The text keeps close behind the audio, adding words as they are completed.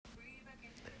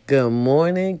Good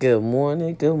morning, good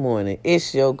morning, good morning.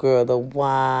 It's your girl, the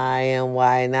why and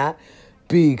why not?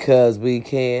 Because we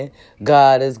can.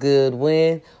 God is good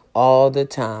when? All the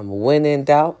time. When in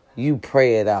doubt, you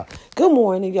pray it out. Good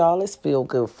morning, y'all. It's Feel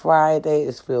Good Friday.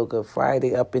 It's Feel Good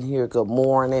Friday up in here. Good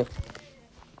morning.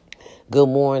 Good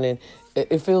morning.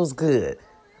 It feels good.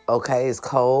 Okay, it's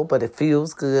cold, but it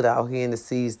feels good out here in the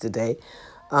seas today.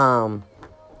 I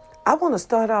want to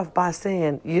start off by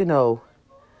saying,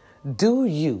 do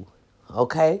you,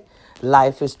 okay?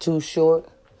 Life is too short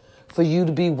for you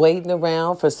to be waiting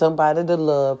around for somebody to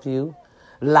love you.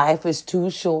 Life is too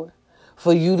short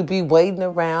for you to be waiting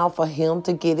around for him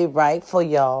to get it right for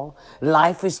y'all.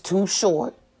 Life is too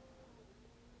short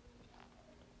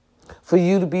for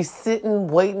you to be sitting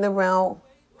waiting around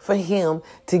for him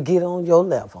to get on your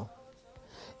level.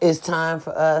 It's time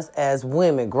for us as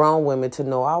women, grown women, to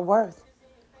know our worth.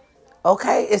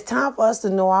 Okay? It's time for us to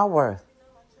know our worth.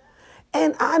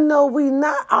 And I know we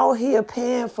not out here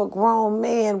paying for grown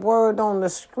man word on the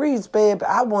streets, baby.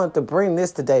 I wanted to bring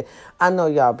this today. I know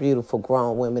y'all beautiful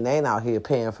grown women ain't out here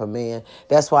paying for men.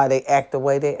 That's why they act the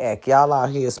way they act. Y'all out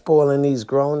here spoiling these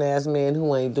grown-ass men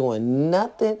who ain't doing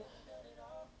nothing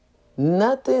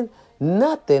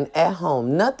at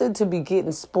home. Nothing to be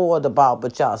getting spoiled about,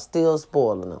 but y'all still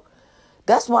spoiling them.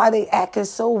 That's why they acting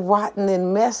so rotten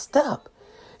and messed up.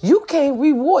 You can't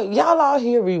reward. Y'all out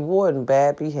here rewarding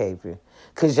bad behavior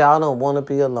because y'all don't want to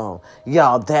be alone.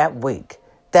 Y'all that weak.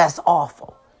 That's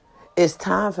awful. It's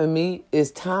time for me. It's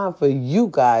time for you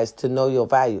guys to know your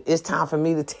value. It's time for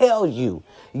me to tell you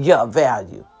your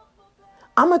value.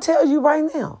 I'm going to tell you right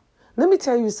now. Let me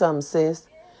tell you something, sis.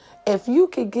 If you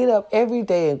could get up every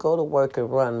day and go to work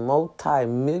and run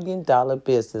multi-million-dollar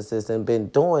businesses and been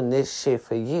doing this shit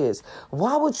for years,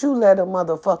 why would you let a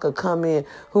motherfucker come in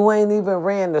who ain't even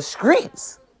ran the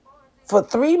streets for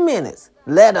 3 minutes,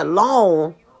 let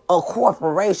alone a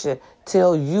corporation,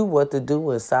 tell you what to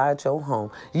do inside your home?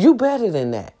 You better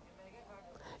than that.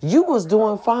 You was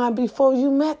doing fine before you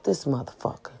met this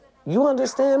motherfucker. You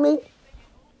understand me?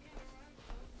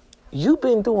 You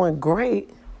been doing great.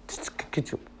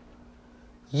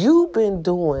 You've been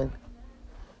doing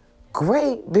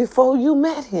great before you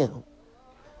met him.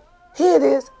 Here it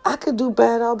is. I could do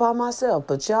bad all by myself,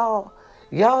 but y'all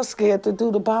scared to do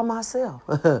the by myself.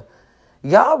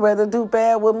 Y'all rather do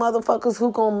bad with motherfuckers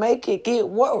who gonna make it get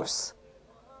worse.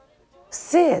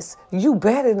 Sis, you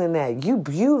better than that. You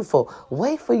beautiful.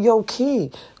 Wait for your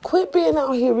king. Quit being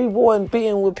out here rewarding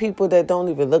being with people that don't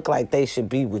even look like they should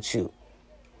be with you.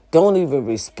 Don't even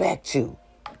respect you.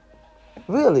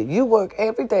 Really, you work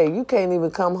every day. You can't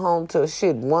even come home to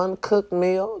one cooked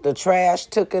meal, the trash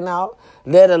taken out,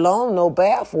 let alone no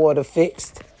bath water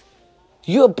fixed.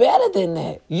 You're better than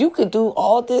that. You can do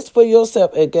all this for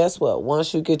yourself. And guess what?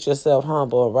 Once you get yourself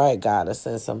humble, right, God will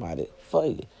send somebody for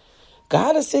you.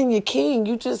 God will send your king.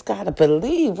 You just got to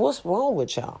believe. What's wrong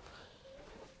with y'all?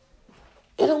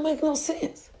 It don't make no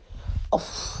sense.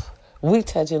 Oh. We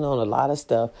touching on a lot of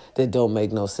stuff that don't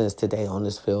make no sense today on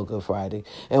this Feel Good Friday.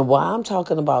 And while I'm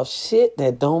talking about shit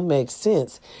that don't make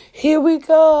sense, here we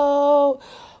go.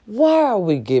 Why are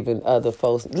we giving other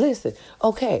folks... Listen,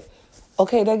 okay,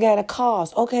 they got a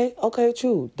cost. Okay,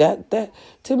 true. That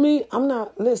to me, I'm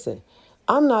not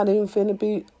even finna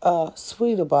be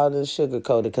sweet about it and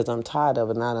sugarcoated because I'm tired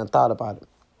of it and I done thought about it.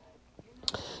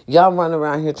 Y'all run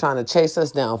around here trying to chase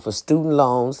us down for student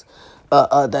loans,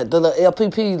 the little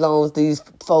LPP loans these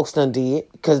folks done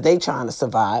did because they trying to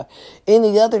survive.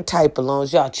 Any other type of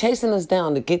loans, y'all chasing us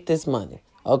down to get this money.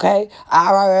 Okay?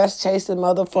 IRS chasing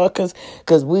motherfuckers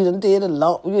because we done did a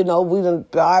loan, we done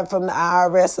borrowed from the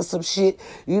IRS or some shit,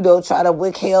 try to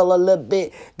wick hell a little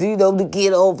bit, to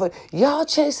get over. Y'all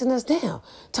chasing us down.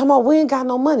 Talking about we ain't got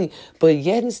no money. But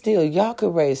yet and still, y'all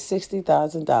could raise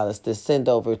 $60,000 to send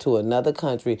over to another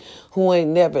country who ain't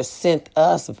never sent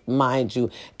us, mind you,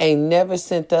 ain't never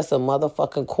sent us a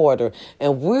motherfucking quarter.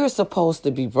 And we're supposed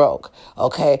to be broke,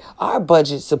 okay? Our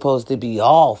budget's supposed to be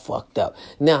all fucked up.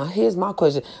 Now, here's my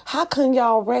question. How can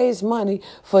y'all raise money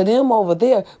for them over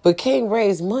there, but can't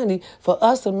raise money for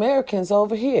us Americans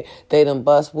over here? We done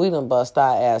bust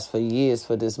our ass for years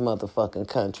for this motherfucking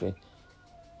country.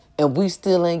 And we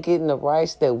still ain't getting the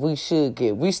rights that we should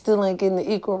get. We still ain't getting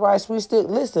the equal rights.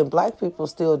 Listen, black people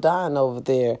still dying over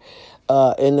there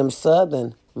in them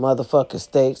southern motherfucking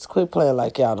states. Quit playing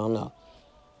like y'all don't know.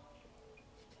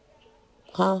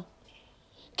 Huh?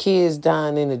 Kids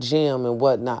dying in the gym and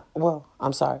whatnot. Well,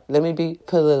 I'm sorry. Let me be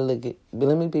politically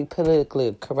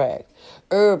correct.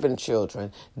 Urban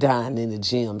children dying in the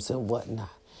gyms and whatnot.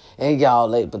 And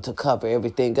y'all able to cover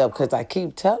everything up because I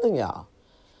keep telling y'all.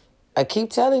 I keep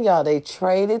telling y'all they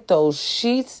traded those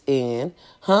sheets in,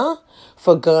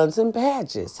 for guns and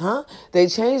badges, They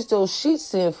changed those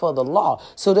sheets in for the law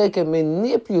so they can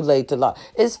manipulate the law.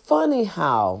 It's funny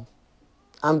how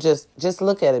just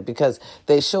look at it because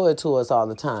they show it to us all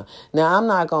the time. Now, I'm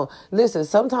not going to listen.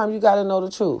 Sometimes you got to know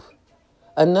the truth.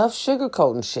 Enough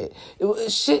sugarcoating shit.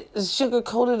 Shit is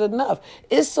sugarcoated enough.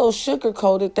 It's so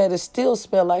sugarcoated that it still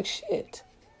smells like shit.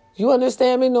 You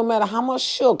understand me? No matter how much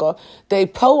sugar they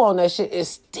pour on that shit, it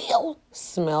still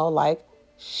smell like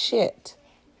shit.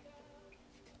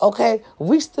 Okay?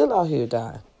 We still out here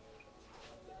dying.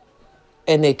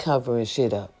 And they covering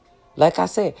shit up. Like I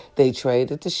said, they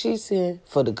traded the sheets in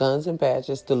for the guns and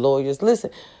badges, the lawyers.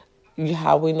 Listen,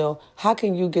 how we know, how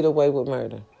can you get away with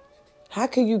murder? How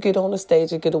can you get on the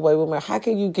stage and get away with murder? How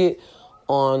can you get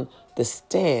on the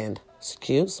stand,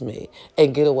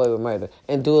 and get away with murder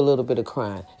and do a little bit of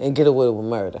crime and get away with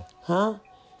murder?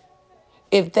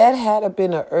 If that had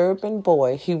been an urban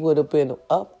boy, he would have been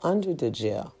up under the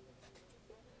jail.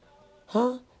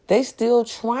 They still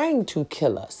trying to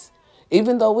kill us.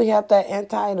 Even though we have that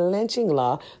anti-lynching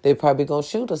law, they probably going to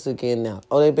shoot us again now.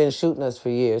 Oh, they've been shooting us for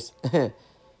years.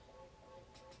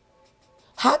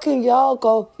 How can y'all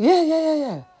go,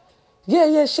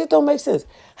 yeah, shit don't make sense.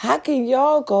 How can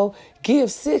y'all go give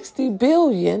 $60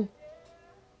 billion,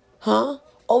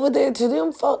 over there to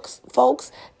them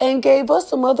folks and gave us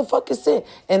some motherfucking cent?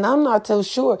 And I'm not too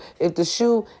sure if the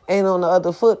shoe ain't on the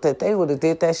other foot that they would have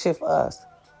did that shit for us.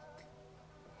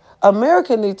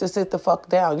 America needs to sit the fuck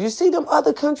down. You see them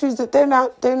other countries that they're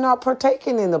not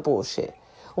partaking in the bullshit.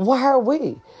 Why are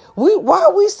we? Why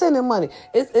are we sending money?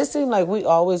 It seems like we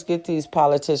always get these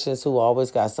politicians who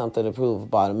always got something to prove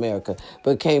about America,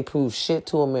 but can't prove shit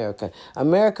to America.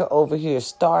 America over here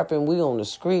starving. We on the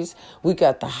streets. We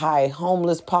got the high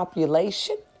homeless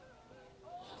population.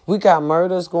 We got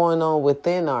murders going on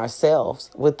within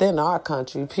ourselves, within our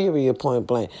country, period, point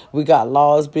blank. We got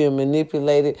laws being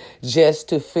manipulated just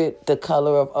to fit the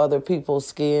color of other people's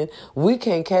skin. We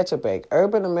can't catch a break.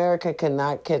 Urban America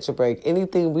cannot catch a break.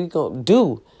 Anything we gonna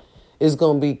do is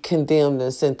going to be condemned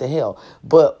and sent to hell.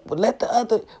 But let the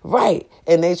other, right.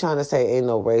 And they trying to say ain't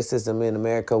no racism in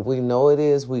America. We know it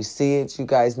is. We see it. You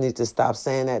guys need to stop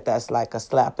saying that. That's like a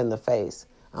slap in the face.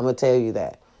 I'm going to tell you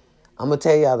that. I'm going to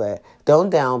tell y'all that.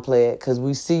 Don't downplay it because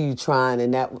we see you trying,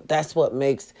 and that's what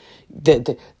makes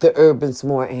the urbans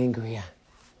more angrier.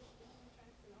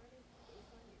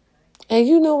 And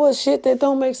you know what shit that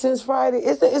don't make sense Friday?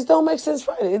 It don't make sense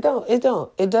Friday. It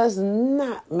don't. It does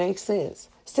not make sense.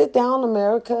 Sit down,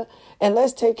 America, and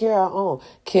let's take care of our own.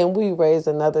 Can we raise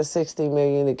another $60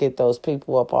 million to get those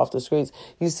people up off the streets?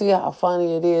 You see how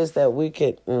funny it is that we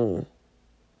could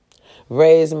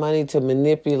raise money to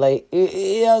manipulate,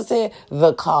 you know what I'm saying,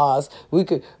 the cause. We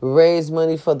could raise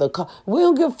money for the cause. We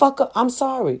don't give a fuck. I'm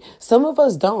sorry. Some of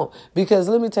us don't. Because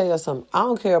let me tell you something. I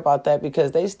don't care about that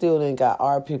because they still didn't got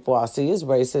our people. I see it's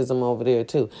racism over there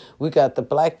too. We got the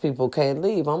black people can't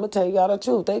leave. I'm going to tell y'all the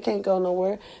truth. They can't go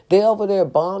nowhere. They over there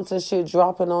bombs and shit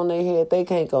dropping on their head. They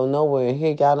can't go nowhere. And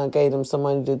here y'all done gave them some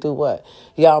money to do what?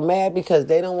 Y'all mad because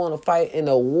they don't want to fight in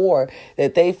a war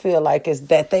that they feel like is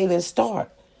that they didn't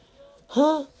start.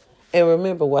 And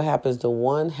remember, what happens to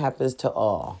one happens to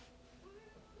all.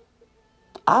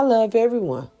 I love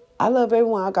everyone. I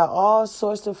got all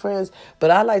sorts of friends,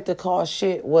 but I like to call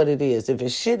shit what it is. If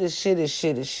it's shit, it's shit, it's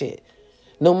shit, it's shit.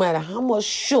 No matter how much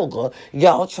sugar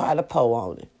y'all try to pour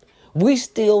on it. We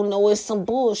still know it's some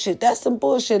bullshit. That's some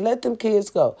bullshit. Let them kids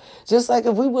go. Just like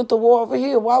if we went to war over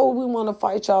here, why would we want to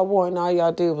fight y'all war and all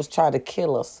y'all did was try to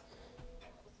kill us?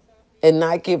 And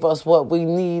not give us what we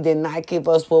need and not give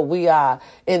us what we are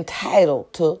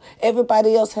entitled to.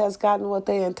 Everybody else has gotten what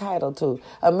they're entitled to.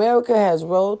 America has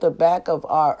rode the back of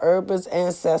our urban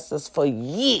ancestors for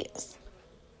years.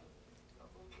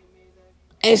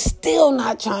 And still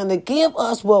not trying to give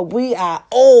us what we are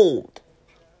owed.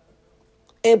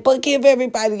 But give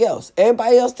everybody else.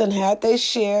 Everybody else done had their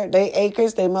share, their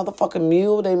acres, their motherfucking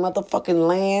mule, their motherfucking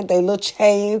land, their little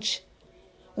change.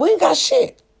 We ain't got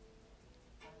shit.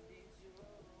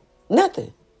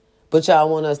 Nothing. But y'all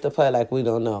want us to play like we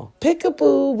don't know.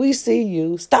 Peekaboo, we see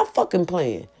you. Stop fucking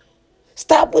playing.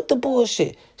 Stop with the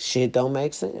bullshit. Shit don't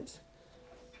make sense.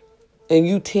 And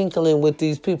you tinkling with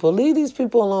these people. Leave these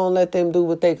people alone. Let them do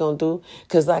what they gonna do.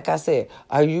 Because like I said,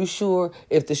 are you sure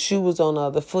if the shoe was on the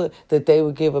other foot that they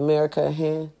would give America a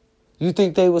hand? You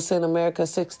think they would send America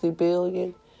 $60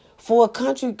 billion? For a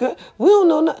country, girl, we don't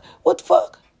know nothing. What the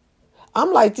fuck?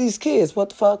 I'm like these kids.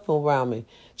 What the fuck around me?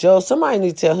 Joe, somebody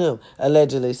need to tell him,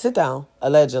 allegedly, sit down.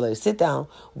 Allegedly, sit down.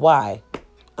 Why?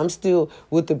 I'm still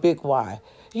with the big why.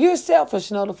 You're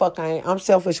selfish. No, the fuck I ain't. I'm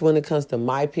selfish when it comes to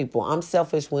my people. I'm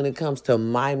selfish when it comes to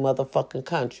my motherfucking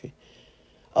country.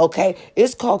 Okay?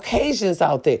 It's Caucasians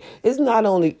out there. It's not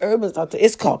only urbans out there.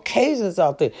 It's Caucasians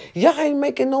out there. Y'all ain't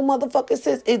making no motherfucking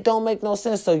sense. It don't make no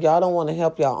sense. So y'all don't want to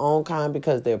help your own kind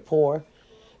because they're poor.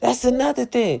 That's another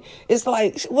thing. It's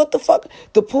like, what the fuck?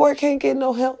 The poor can't get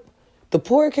no help. The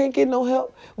poor can't get no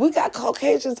help. We got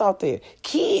Caucasians out there,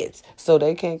 kids, so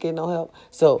they can't get no help.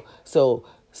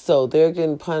 So they're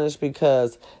getting punished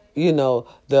because, you know,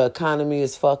 the economy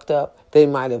is fucked up. They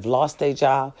might have lost their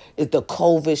job. It's the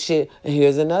COVID shit. And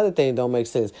here's another thing don't make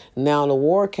sense. Now the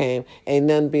war came, ain't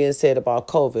nothing being said about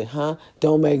COVID, huh?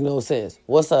 Don't make no sense.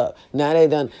 What's up? Now they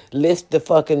done lift the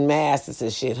fucking masks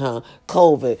and shit, huh?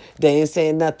 COVID, they ain't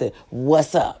saying nothing.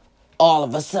 What's up? All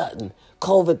of a sudden,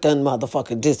 COVID done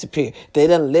motherfucking disappear. They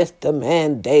done lift the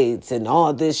mandates and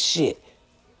all this shit.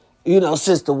 You know,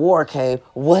 since the war came,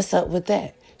 what's up with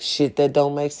that? Shit that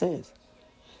don't make sense.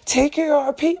 Take care of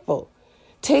our people.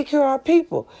 Take care of our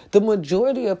people. The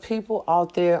majority of people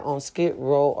out there on Skid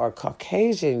Row are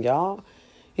Caucasian, y'all.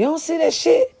 You don't see that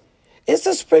shit? It's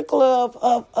a sprinkle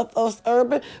of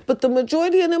urban, but the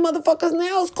majority of them motherfuckers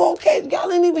now is Caucasian.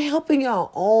 Y'all ain't even helping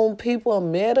y'all own people.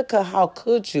 America, how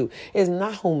could you? It's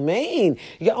not humane.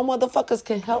 Y'all motherfuckers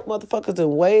can help motherfuckers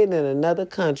in waiting in another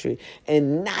country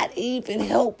and not even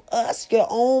help us, your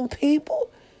own people.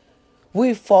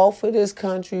 We fought for this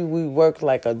country. We worked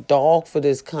like a dog for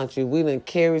this country. We done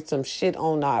carried some shit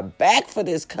on our back for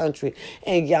this country.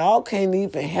 And y'all can't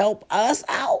even help us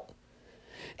out.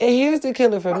 And here's the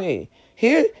killer for me.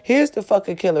 Here's the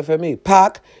fucking killer for me.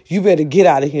 Pac, you better get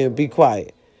out of here and be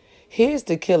quiet. Here's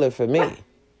the killer for me.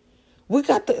 We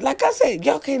got the, like I said,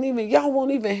 y'all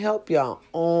won't even help y'all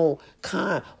own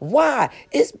kind. Why?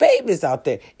 It's babies out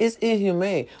there. It's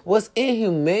inhumane. What's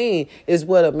inhumane is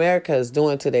what America is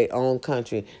doing to their own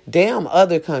country. Damn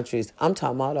other countries. I'm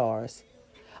talking about ours.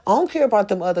 I don't care about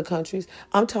them other countries.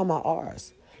 I'm talking about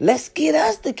ours. Let's get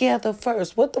us together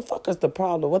first. What the fuck is the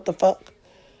problem? What the fuck?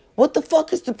 What the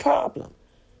fuck is the problem?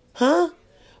 Huh?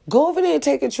 Go over there and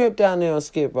take a trip down there on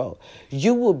Skid Row.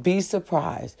 You will be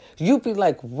surprised. You'll be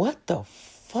like, what the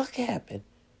fuck happened?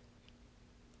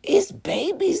 It's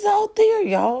babies out there,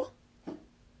 y'all.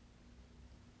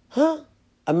 Huh?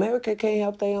 America can't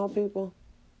help their own people?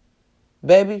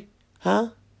 Baby? Huh?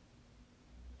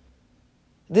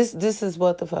 This is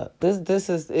what the fuck. This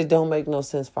is, it don't make no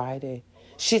sense Friday.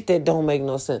 Shit that don't make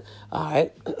no sense. All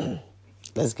right.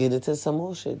 Let's get into some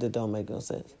more shit that don't make no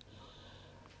sense.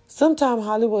 Sometimes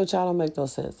Hollywood, y'all don't make no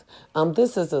sense.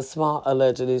 This is a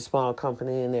allegedly small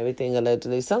company and everything,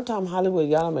 allegedly. Sometimes Hollywood,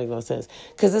 y'all don't make no sense.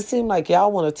 Because it seems like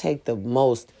y'all want to take the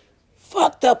most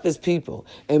fucked up as people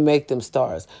and make them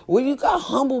stars. Well, you got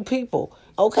humble people,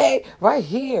 okay? Right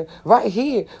here,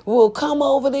 will come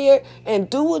over there and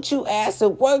do what you ask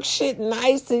and work shit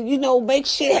nice and, you know, make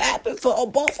shit happen for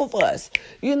both of us.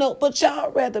 You know, but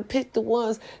y'all rather pick the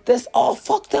ones that's all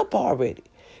fucked up already.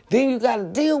 Then you got to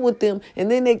deal with them,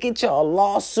 and then they get y'all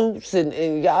lawsuits,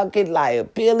 and y'all get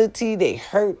liability. They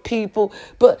hurt people.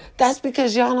 But that's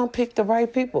because y'all don't pick the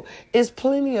right people. There's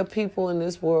plenty of people in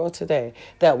this world today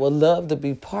that would love to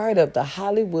be part of the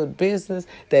Hollywood business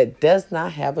that does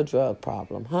not have a drug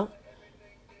problem, huh?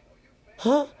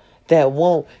 Huh? That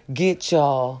won't get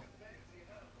y'all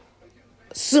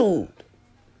sued.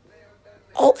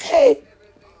 Okay.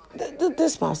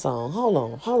 This my song. Hold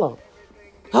on.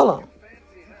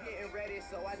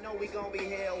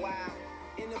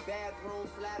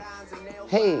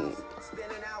 Hey.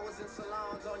 Spending hours in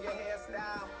salons on your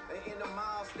hairstyle. And in the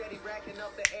mall, steady racking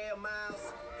up the air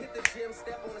miles. Hit the gym,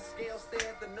 step on the scale, stare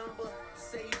at the number.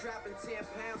 Say you dropping 10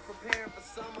 pounds, preparing for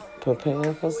summer.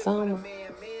 Preparing for summer.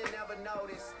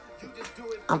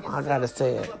 I gotta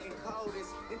say it.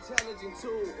 Intelligent too.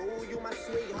 Ooh, you my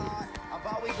sweetheart. I've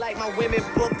always liked my women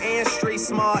book and street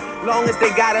smart. Long as they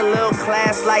got a little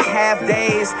class like half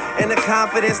days. And the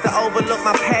confidence to overlook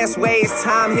my past ways.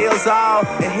 Time heals all,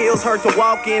 and heels hurt to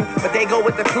walk in. But they go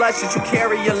with the clutch that you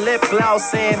carry your lip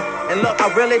gloss in. And look,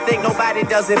 I really think nobody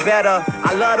does it better.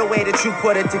 I love the way that you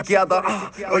put it together.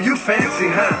 Oh, you fancy,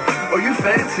 huh? Oh, you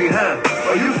fancy, huh?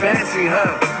 Oh, you fancy,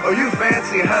 huh? Oh, you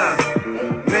fancy, huh?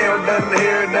 Nails done,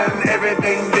 hair done,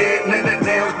 everything did.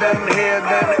 Nails done, hair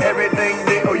done, everything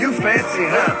did. Oh, you fancy,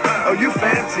 huh? Oh, you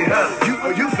fancy, huh?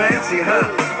 Oh, you fancy,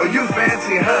 huh? Oh, you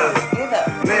fancy, huh?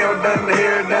 Nails done,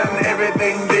 hair done,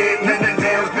 everything did.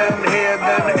 Nails done, hair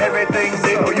done, everything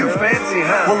did. Oh, you fancy,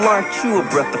 huh? Well, aren't you a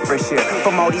breath of fresh air.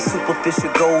 From all these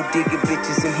superficial gold digging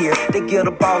bitches in here, they get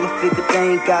a ball and figure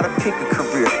they ain't gotta pick a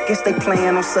career. Guess they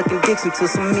plan on sucking dicks until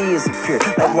some millions appear.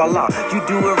 Like voila, you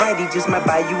do it right, he just might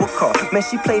buy you a car. Man,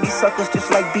 she play these suckers just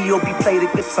like B.O.B. play the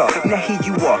guitar. Now here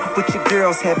you are, with your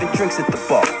girls having drinks at the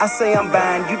bar. I say I'm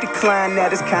buying, you decline,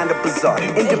 that is kinda bizarre.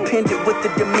 Independent with the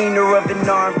demeanor of an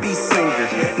R&B singer.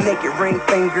 Naked ring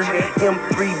finger,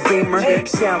 M3 Beamer,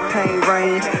 champagne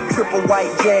range, triple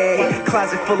white Jag,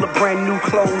 closet full of brand new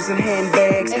clothes and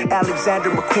handbags. Alexander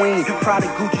McQueen, Prada,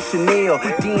 Gucci, Chanel,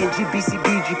 D&G,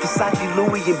 BCBG, Versace,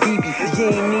 Louis, and BB. You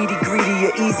ain't needy, greedy,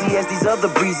 or easy as these other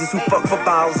breezes who fuck for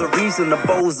bottles of reason, the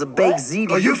bowls of baked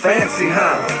ziti. Oh, you fancy,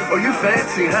 huh? Oh, you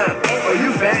fancy, huh? Oh,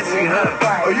 you fancy, huh?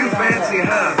 Oh, you fancy,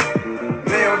 huh?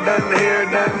 Nail done, hair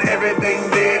done, everything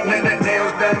did.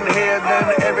 Nails done, hair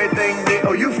done, everything did.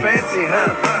 Oh, you fancy,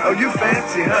 huh? Oh, you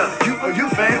fancy, huh? Oh, you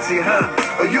fancy, huh?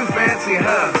 Oh, you fancy,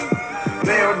 huh?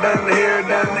 Nail done, hair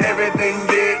done, everything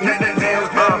did. Nails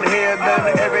done, hair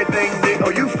done, everything did. Oh,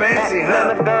 you fancy,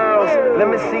 huh? Girls, let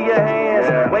me see your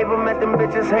hands. Wave them at them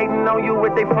bitches hating on you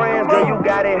with their friends. Girl, you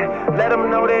got it. Let them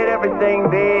know that everything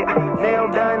big. Nail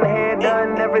done, hair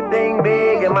done, everything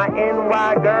big. And my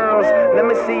NY girls, let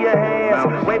me see your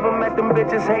hands. Wave them at them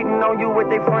bitches hating on you with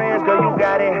their friends. Girl, you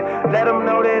got it. Let them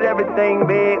know that everything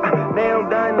big. Nail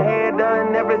done, hair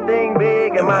done, everything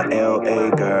big. And my LA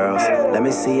girls, let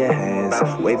me see your hands.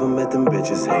 Wave them at them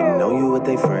bitches hating on you with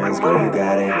their friends. Girl, you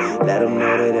got it. Let them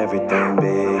know that everything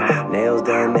big. Nails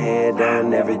done, hair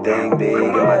done, everything big.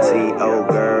 And my T.O.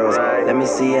 girls, let me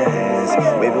see your hands.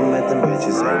 Wave them at them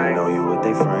bitches hating on you with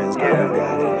their friends. Girl, you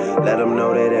got it. Let them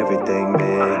know that everything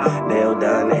big. Nail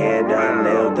done, hair done,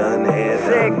 nail done, hair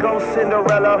done. Said go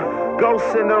Cinderella, go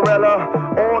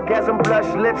Cinderella. Orgasm,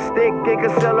 blush, lipstick, and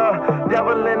concealer.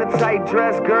 Devil in a tight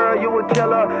dress, girl, you a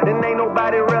killer. And ain't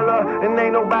nobody realer, and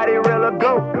ain't nobody realer.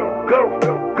 Go, go,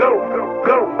 go, go,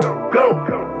 go, go,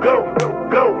 go, go,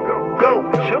 go, go.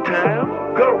 Showtime.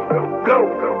 Go, go, go,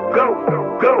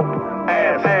 go, go.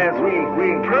 As we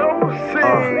proceed.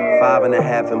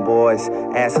 5.5 and boys,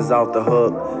 asses off the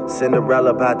hook.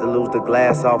 Cinderella about to lose the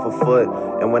glass off her foot.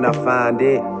 And when I find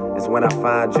it, it's when I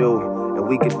find you. And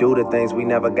we could do the things we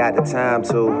never got the time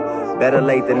to. Better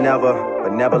late than never,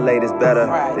 but never late is better.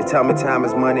 They tell me time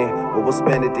is money, but we'll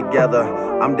spend it together.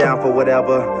 I'm down for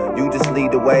whatever, you just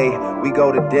lead the way. We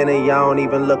go to dinner, y'all don't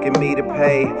even look at me to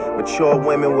pay. Mature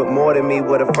women with more than me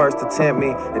were the first to tempt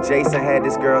me. And Jason had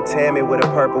this girl Tammy with a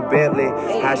purple Bentley.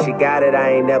 How she got it,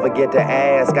 I ain't never get to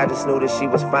ask. I just knew that she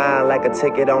was fine, like a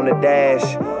ticket on the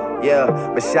dash. Yeah,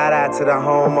 but shout out to the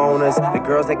homeowners, the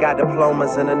girls that got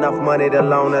diplomas and enough money to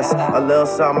loan us a little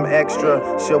something extra,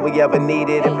 should we ever need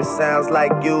it. If it sounds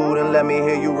like you, then let me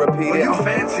hear you repeat it. Oh, you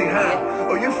fancy, huh?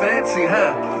 Oh, you fancy,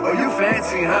 huh? Oh, you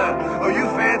fancy, huh? Oh, you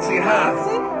fancy, huh?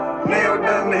 Nail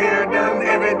done, hair done,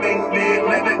 everything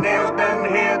did. Nails done,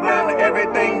 hair done,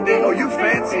 everything did. Oh, you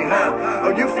fancy, huh? Oh,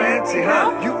 you fancy,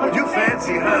 huh? Oh, you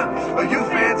fancy, huh? Oh, you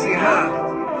fancy, huh?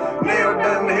 Nail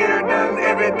done, hair done,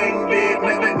 everything did.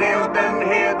 Nails done,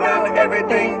 hair done,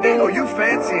 everything did. Oh, you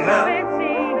fancy, huh?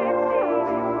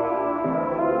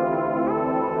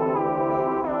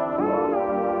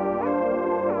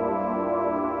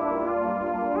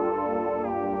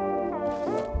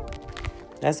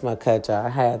 That's my cut, y'all. I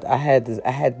had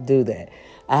to do that.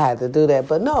 I had to do that.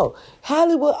 But no,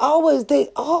 Hollywood they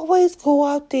always go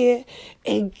out there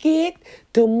and get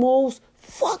the most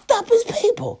fucked up as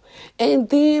people. And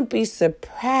then be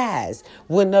surprised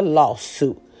when the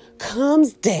lawsuit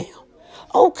comes down.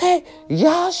 Okay,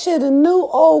 y'all should have knew,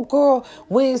 old girl.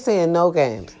 We ain't saying no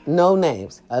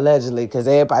names, allegedly, because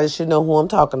everybody should know who I'm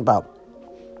talking about.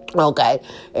 Okay,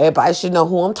 everybody should know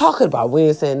who I'm talking about. We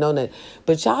ain't saying no names.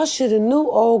 But y'all should have knew,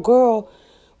 old girl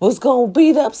was going to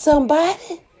beat up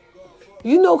somebody.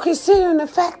 You know, considering the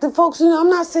fact that folks, I'm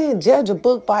not saying judge a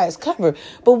book by its cover,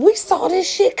 but we saw this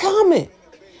shit coming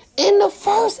in the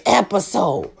first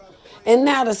episode. And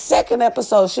now the second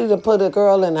episode, she done put a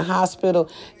girl in the hospital.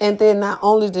 And then not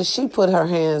only did she put her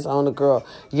hands on the girl,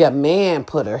 your man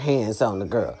put her hands on the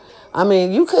girl. I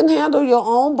mean, you couldn't handle your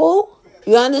own boo.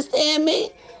 You understand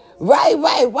me? Right.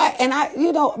 And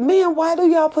men, why do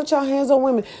y'all put your hands on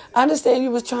women? I understand you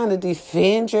was trying to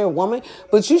defend your woman,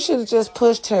 but you should have just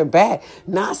pushed her back,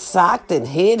 not socked and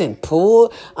hit and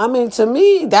pulled. I mean, to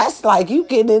me, that's like you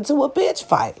getting into a bitch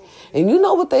fight. And you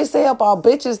know what they say about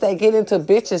bitches that get into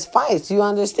bitches fights. You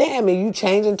understand me? You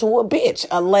change into a bitch,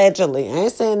 allegedly. I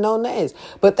ain't saying no names.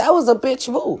 But that was a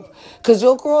bitch move. Because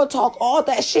your girl talk all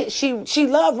that shit. She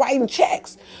love writing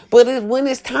checks. But when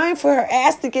it's time for her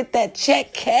ass to get that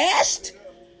check cashed,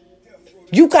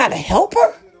 you got to help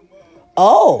her?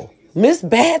 Oh, Miss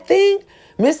Bad Thing?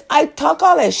 Miss Ike talk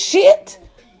all that shit.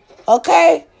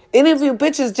 Okay? Any of you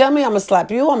bitches jump me, I'm going to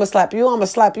slap you, I'm going to slap you, I'm going to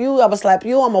slap you, I'm going to slap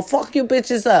you, I'm going to fuck you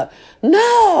bitches up.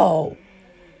 No.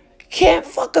 Can't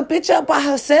fuck a bitch up by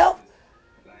herself.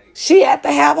 She had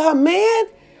to have her man.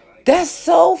 That's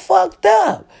so fucked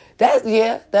up. That's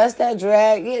that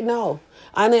drag. Yeah, no.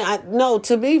 No,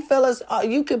 to me, fellas,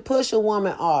 you can push a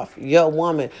woman off your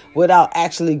woman without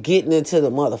actually getting into the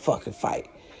motherfucking fight.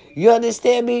 You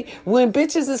understand me? When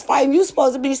bitches is fighting, you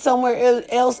supposed to be somewhere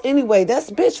else anyway. That's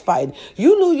bitch fighting.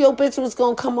 You knew your bitch was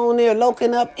going to come on there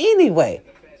loking up anyway.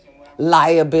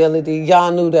 Liability.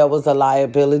 Y'all knew that was a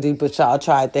liability, but y'all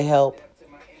tried to help.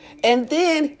 And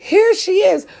then here she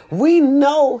is. We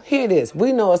know, here it is.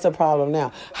 We know it's a problem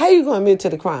now. How you going to admit to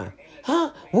the crime?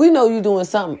 Huh? We know you doing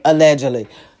something, allegedly.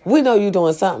 We know you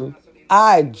doing something.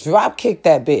 I drop kick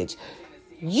that bitch.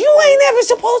 You ain't ever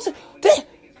supposed to.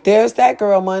 There's that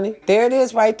girl money. There it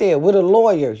is right there with a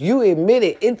lawyer. You admit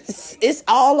it. It's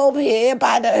all over here.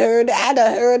 Everybody heard it. I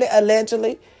done heard it,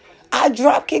 allegedly. I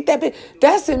drop kicked that bitch.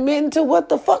 That's admitting to what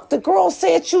the fuck the girl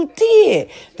said you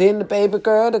did. Then the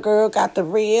the girl got the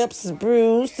ribs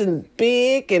bruised and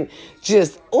big and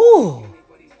just, ooh.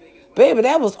 Baby,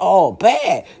 that was all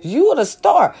bad. You were the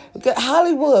star.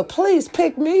 Hollywood, please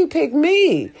pick me, pick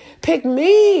me. Pick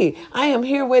me. I am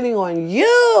here waiting on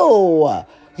you.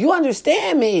 You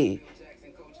understand me?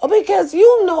 Because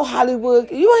you know Hollywood,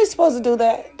 you ain't supposed to do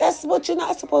that. That's what you're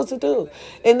not supposed to do.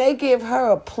 And they give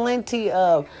her plenty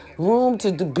of room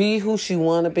to be who she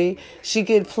want to be. She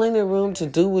get plenty of room to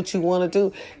do what you want to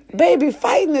do. Baby,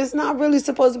 fighting is not really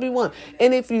supposed to be one.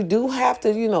 And if you do have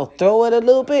to, throw it a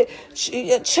little bit,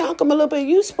 chunk them a little bit,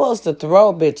 you supposed to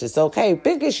throw bitches, okay?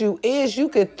 Big issue is you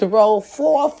could throw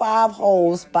 4 or 5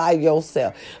 holes by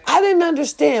yourself. I didn't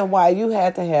understand why you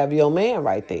had to have your man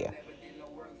right there.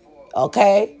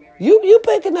 Okay? You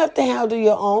big enough to handle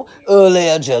your own,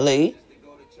 allegedly.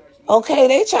 Okay,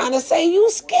 they trying to say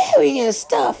you scary and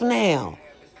stuff now.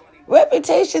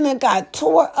 Reputation that got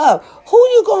tore up. Who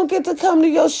you gonna get to come to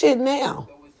your shit now?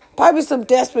 Probably some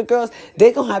desperate girls.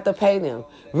 They gonna have to pay them.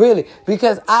 Really.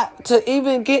 Because to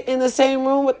even get in the same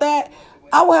room with that,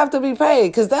 I would have to be paid.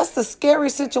 Because that's the scary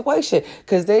situation.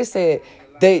 Because they said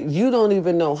you don't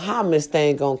even know how Miss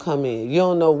Thing gonna come in. You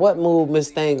don't know what mood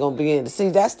Miss Thing gonna be in. See,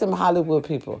 that's them Hollywood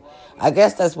people. I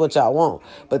guess that's what y'all want.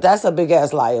 But that's a big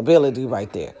ass liability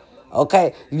right there.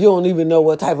 Okay? You don't even know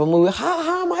what type of mood.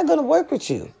 How am I gonna work with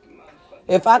you?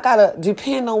 If I gotta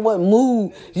depend on what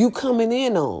mood you coming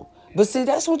in on. But see,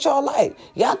 that's what y'all like.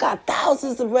 Y'all got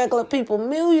thousands of regular people,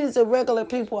 millions of regular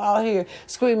people out here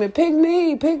screaming, pick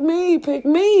me, pick me, pick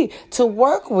me to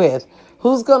work with.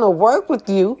 Who's gonna work with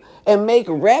you and make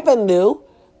revenue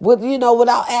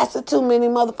without asking too many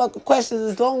motherfucking questions,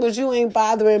 as long as you ain't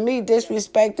bothering me,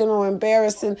 disrespecting or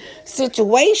embarrassing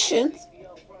situations.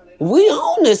 We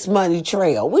on this money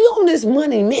trail. We on this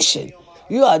money mission.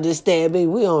 You understand me?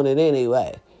 We on it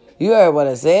anyway. You heard what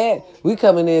I said? We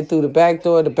coming in through the back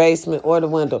door, the basement, or the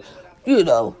window.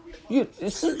 Right.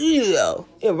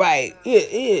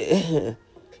 Yeah.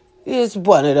 It's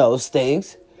one of those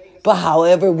things. But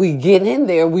however we get in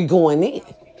there, we going in.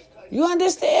 You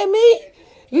understand me?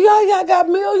 Y'all got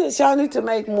millions. Y'all need to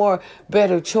make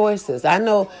better choices. I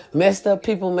know messed up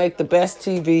people make the best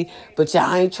TV, but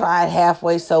y'all ain't tried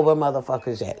halfway sober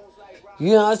motherfuckers yet.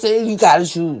 You know what I'm saying? You gotta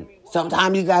choose.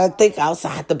 Sometimes you gotta think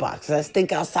outside the box. Let's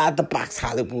think outside the box,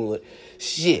 Hollywood.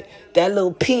 Shit, that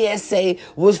little PSA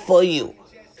was for you.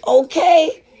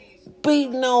 Okay?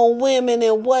 Beating on women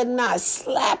and whatnot,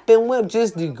 slapping women,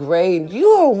 just degrading.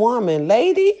 You're a woman,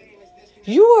 lady.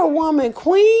 You're a woman,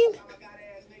 queen.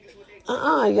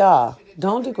 Y'all.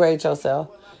 Don't degrade yourself.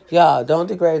 Y'all, don't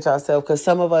degrade yourself, because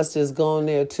some of us just go in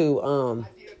there to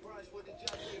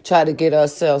try to get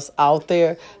ourselves out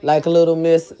there like Little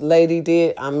Miss Lady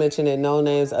did. I'm mentioning no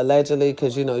names allegedly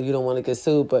because, you don't want to get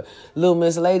sued. But Little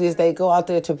Miss Ladies, they go out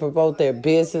there to promote their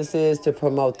businesses, to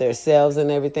promote themselves and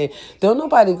everything. Don't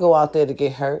nobody go out there to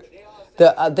get hurt.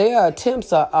 Their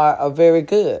attempts are very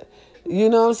good. You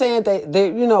know what I'm saying?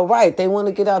 They right. They want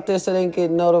to get out there so they can get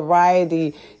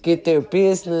notoriety, get their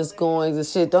business going and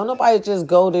shit. Don't nobody just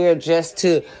go there just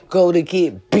to go to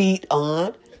get beat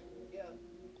on.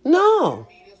 No.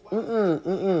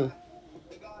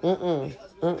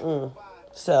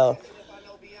 So,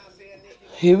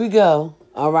 here we go.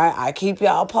 All right. I keep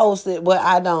y'all posted. Well,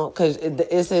 I don't, because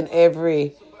it's in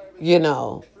every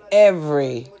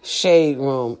shade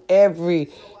room, every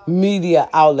media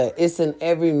outlet. It's in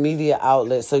every media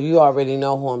outlet. So you already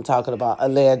know who I'm talking about.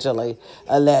 Allegedly.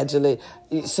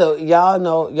 So y'all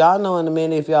know in a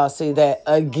minute if y'all see that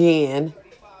again.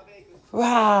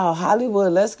 Wow,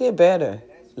 Hollywood, let's get better.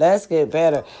 Let's get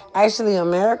better. Actually,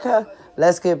 America,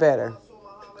 let's get better.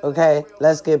 Okay?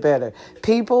 Let's get better.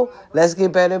 People, let's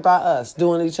get better by us,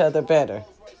 doing each other better.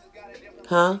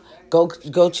 Huh?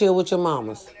 Go chill with your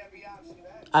mamas.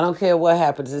 I don't care what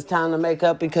happens. It's time to make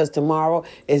up because tomorrow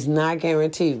is not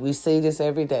guaranteed. We see this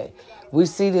every day.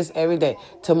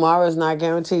 Tomorrow is not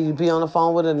guaranteed. You be on the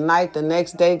phone with her tonight. The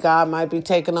next day, God might be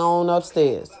taking her on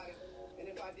upstairs.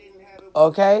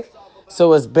 Okay?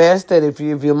 So it's best that if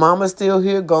your mama's still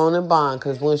here, go on and bond.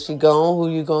 Because when she gone, who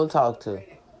you going to talk to?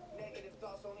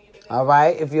 All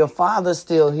right? If your father's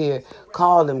still here,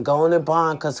 call him. Go on and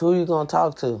bond. Because who you going to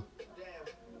talk to?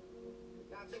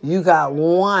 You got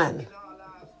one.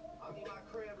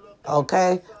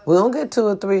 Okay? We don't get 2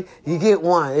 or 3. You get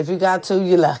 1. If you got 2,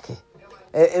 you're lucky.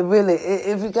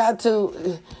 If you got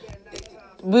 2,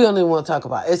 we don't even want to talk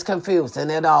about it. It's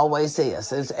confusing. It always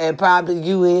is. And probably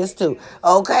you is too.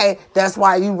 Okay? That's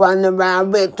why you running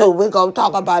around with too. We're going to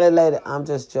talk about it later. I'm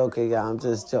just joking, y'all. I'm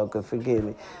just joking. Forgive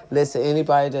me. Listen,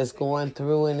 anybody that's going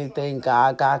through anything,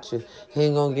 God got you. He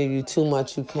ain't going to give you too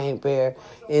much you can't bear.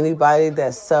 Anybody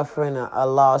that's suffering a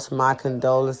loss, my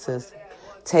condolences.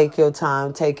 Take your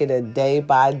time. Take it a day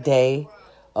by day.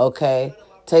 Okay?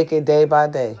 Take it day by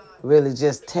day. Really,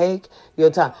 just take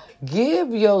your time. Give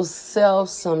yourself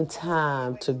some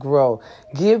time to grow.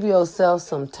 Give yourself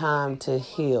some time to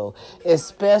heal,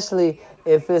 especially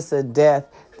if it's a death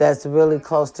that's really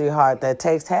close to your heart, that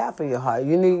takes half of your heart.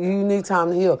 You need time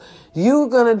to heal. You're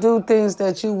going to do things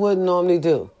that you wouldn't normally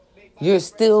do. You're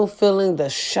still feeling the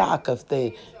shock of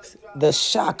things.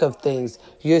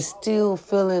 You're still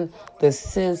feeling the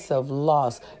sense of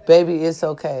loss. Baby, it's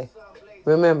okay.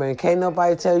 Remember, and can't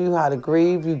nobody tell you how to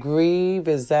grieve. You grieve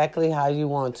exactly how you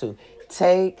want to.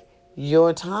 Take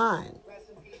your time.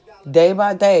 Day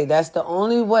by day. That's the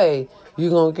only way you're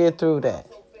going to get through that.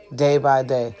 Day by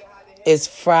day. It's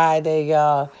Friday,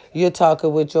 y'all. You're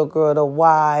talking with your girl to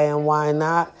why and why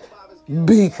not?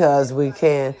 Because we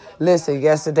can. Listen,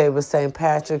 yesterday was St.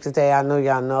 Patrick's Day. I know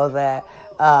y'all know that.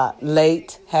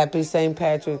 Late. Happy St.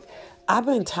 Patrick's. I've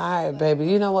been tired, baby.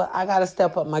 You know what? I got to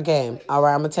step up my game. All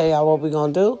right, I'm going to tell y'all what we're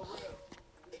going to do.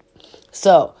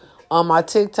 So, on my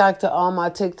TikTok, to all my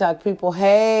TikTok people,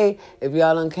 hey, if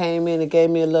y'all done came in and gave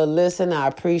me a little listen, I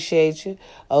appreciate you,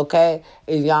 okay?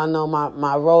 And y'all know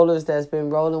my rollers that's been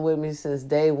rolling with me since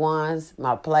day one,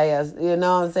 my players, you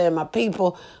know what I'm saying? My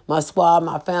people, my squad,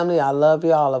 my family, I love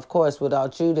y'all. Of course,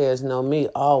 without you, there's no me,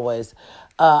 always.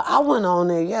 I went on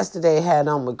there yesterday, had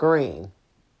on my green.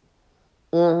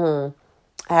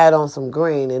 Had on some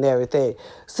green and everything.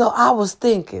 So I was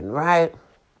thinking, right,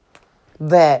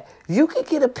 that you could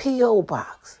get a P.O.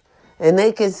 box and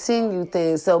they can send you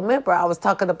things. So remember, I was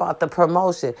talking about the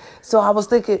promotion. So I was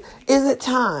thinking, is it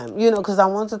time? You know, because I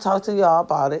wanted to talk to y'all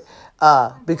about it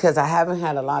because I haven't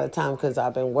had a lot of time because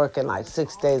I've been working like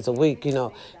 6 days a week, you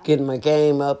know, getting my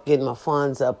game up, getting my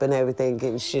funds up and everything,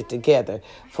 getting shit together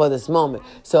for this moment.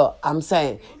 So I'm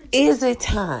saying, is it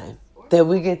time that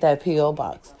we get that P.O.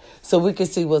 box so we can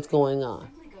see what's going on?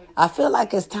 I feel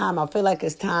like it's time.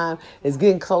 It's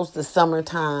getting close to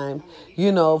summertime.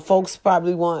 You know, folks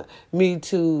probably want me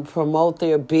to promote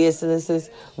their businesses,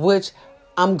 which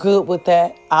I'm good with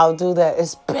that. I'll do that,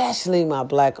 especially my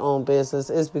black-owned business.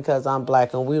 It's because I'm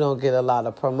black and we don't get a lot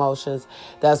of promotions.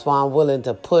 That's why I'm willing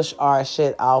to push our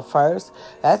shit out first.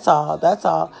 That's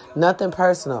all. Nothing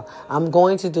personal. I'm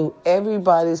going to do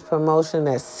everybody's promotion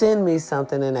that send me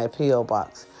something in that P.O.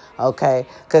 box. Okay?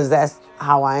 Because that's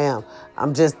how I am.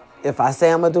 If I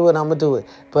say I'm going to do it, I'm going to do it.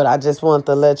 But I just want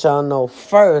to let y'all know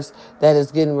first that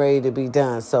it's getting ready to be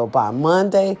done. So by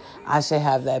Monday, I should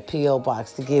have that P.O.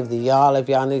 box to give to y'all. If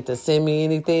y'all need to send me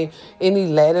anything, any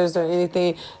letters or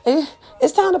anything,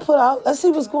 it's time to put out. Let's see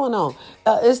what's going on.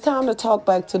 It's time to talk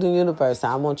back to the universe.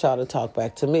 I want y'all to talk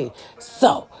back to me.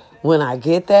 So when I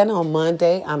get that on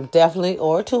Monday,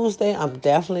 or Tuesday, I'm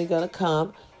definitely going to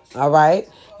come. All right,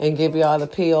 and give y'all the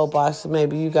P.O. box.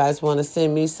 Maybe you guys want to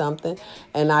send me something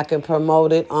and I can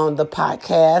promote it on the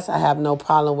podcast. I have no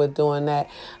problem with doing that.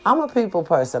 I'm a people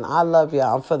person. I love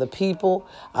y'all. I'm for the people.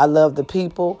 I love the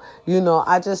people. You know,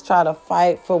 I just try to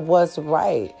fight for what's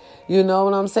right. You know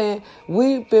what I'm saying?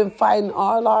 We've been fighting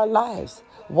all our lives.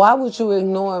 Why would you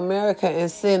ignore America and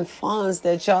send funds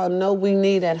that y'all know we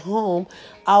need at home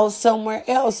out somewhere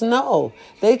else? No,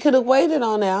 they could have waited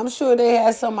on that. I'm sure they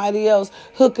had somebody else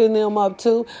hooking them up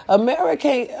too.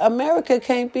 America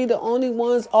can't be the only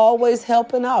ones always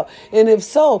helping out. And if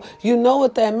so, you know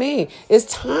what that means. It's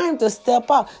time to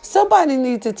step up. Somebody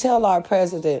needs to tell our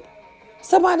president.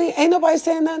 Ain't nobody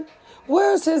saying nothing.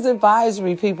 Where's his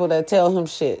advisory people that tell him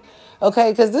shit?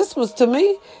 Okay, because to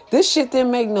me, this shit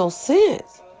didn't make no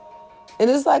sense. And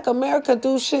it's like America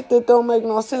do shit that don't make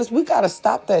no sense. We got to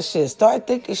stop that shit. Start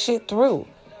thinking shit through.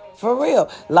 For real.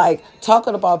 Like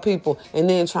talking about people and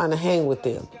then trying to hang with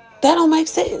them. That don't make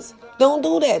sense. Don't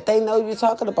do that. They know you're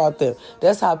talking about them.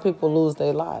 That's how people lose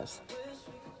their lives.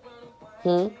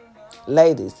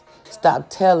 Ladies, stop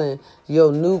telling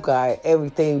your new guy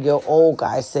everything your old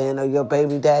guy saying or your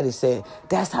baby daddy saying.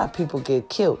 That's how people get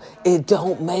killed. It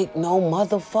don't make no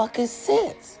motherfucking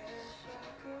sense.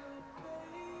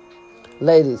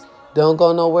 Ladies, don't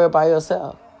go nowhere by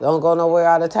yourself. Don't go nowhere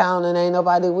out of town and ain't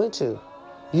nobody with you.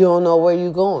 You don't know where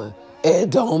you going.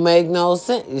 It don't make no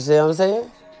sense. You see what I'm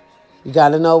saying? You got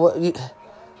to know what you...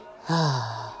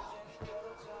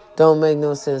 Don't make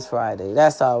no sense Friday.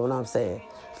 That's all what I'm saying.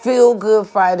 Feel good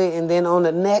Friday, and then on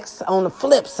the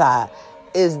flip side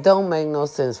is don't make no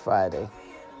sense Friday.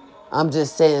 I'm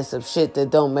just saying some shit that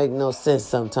don't make no sense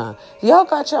sometimes. Y'all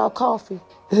got y'all coffee?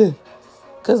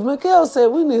 Because Miguel said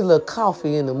we need a little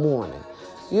coffee in the morning.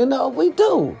 You know, we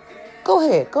do. Go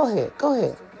ahead.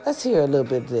 Let's hear a little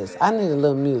bit of this. I need a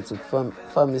little music for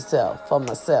myself.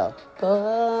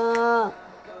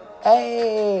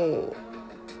 Hey.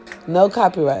 No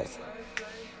copyrights.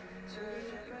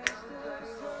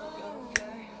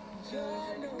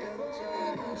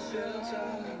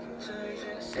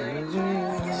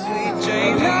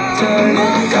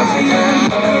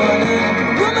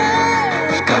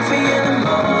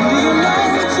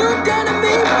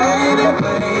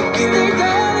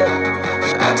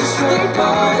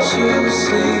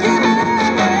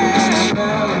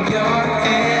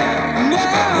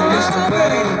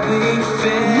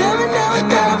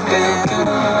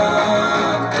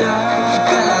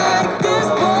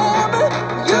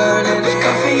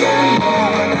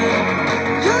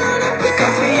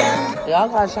 Y'all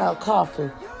got y'all coffee.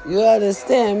 You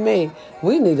understand me?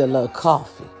 We need a little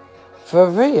coffee. For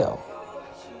real.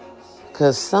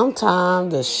 Because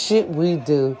sometimes the shit we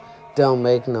do don't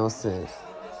make no sense.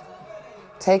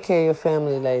 Take care of your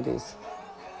family, ladies.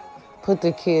 Put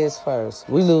the kids first.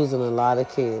 We losing a lot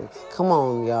of kids. Come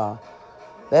on, y'all.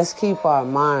 Let's keep our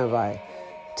mind right.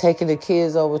 Taking the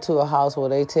kids over to a house where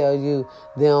they tell you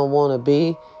they don't want to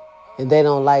be and they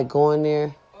don't like going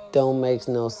there don't make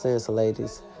no sense,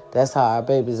 ladies. That's how our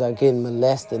babies are getting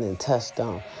molested and touched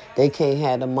on. They can't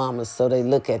have the mamas, so they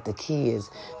look at the kids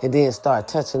and then start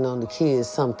touching on the kids,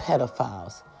 some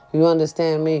pedophiles. You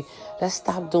understand me? Let's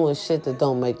stop doing shit that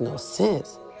don't make no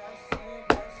sense.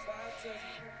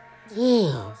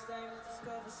 Damn.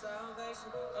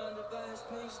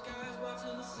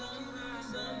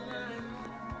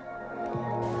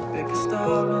 Pick a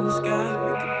star in the sky,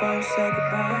 we could both say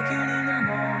goodbye again in the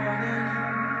morning.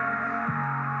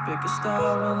 Pick a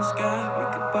star in the sky, we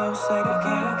could both say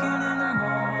goodbye again in the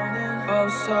morning.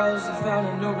 Both souls have found a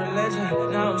new religion.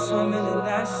 Now I'm swimming in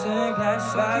that sink,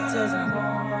 slide till the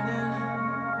morning.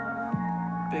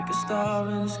 Pick a star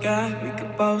in the sky, we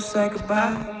could both say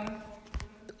goodbye.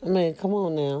 I mean, come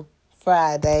on now.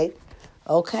 Friday.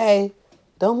 Okay.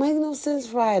 Don't make no sense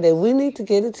Friday. We need to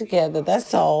get it together.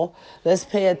 That's all. Let's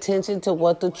pay attention to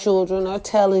what the children are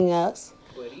telling us.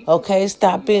 Okay?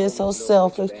 Stop being so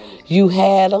selfish. You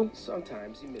had them.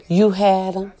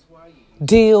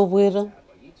 Deal with them.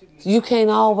 You can't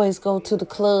always go to the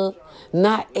club.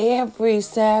 Not every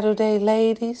Saturday,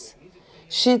 ladies.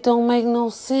 Shit don't make no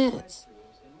sense.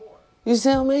 You see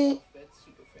what I mean?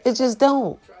 It just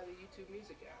don't.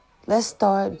 Let's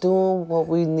start doing what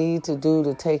we need to do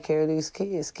to take care of these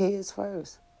kids. Kids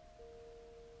first.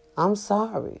 I'm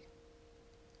sorry.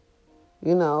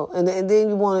 You know, and then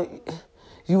you want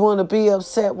to be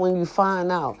upset when you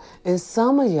find out. And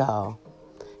some of y'all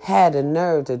had the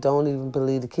nerve to don't even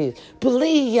believe the kids.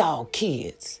 Believe y'all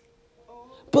kids.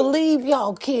 Believe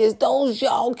y'all kids. Those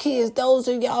y'all kids. Those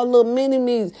are y'all little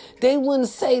mini-me's. They wouldn't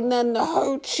say nothing to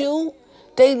hurt you.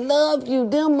 They love you.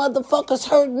 Them motherfuckers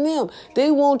hurting them.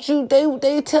 They want you.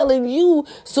 They telling you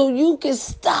so you can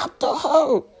stop the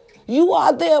hurt. You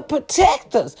are their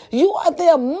protectors. You are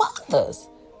their mothers.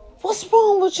 What's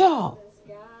wrong with y'all?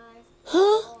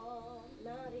 Huh?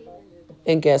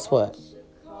 And guess what?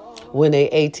 When they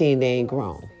 18, they ain't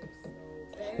grown.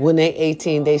 When they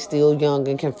 18, they still young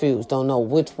and confused. Don't know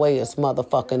which way is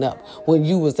motherfucking up. When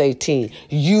you was 18,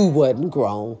 you wasn't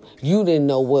grown. You didn't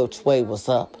know which way was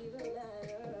up.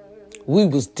 We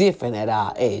was different at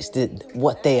our age than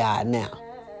what they are now.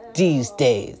 These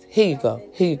days. Here you go.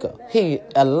 Here,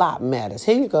 a lot matters.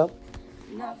 Here you go.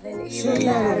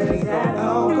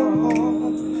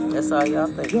 That's all y'all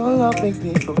think. Your love makes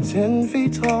me go 10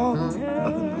 feet tall.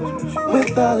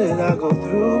 Without it, I go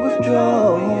through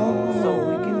withdrawal.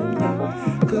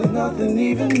 Cause nothing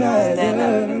even matters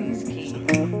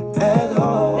at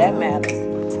all. That matters.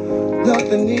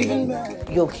 Nothing even matters.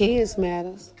 Your kids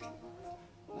matters.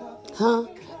 Huh?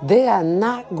 They are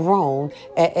not grown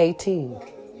at 18.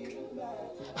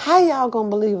 How y'all gonna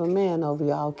believe a man over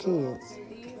y'all kids?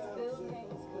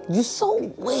 You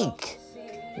so weak.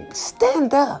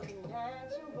 Stand up.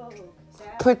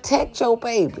 Protect your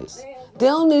babies. They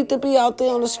don't need to be out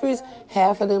there on the streets.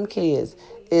 Half of them kids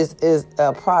is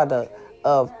a product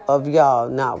of y'all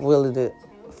not willing to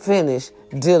finish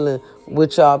dealing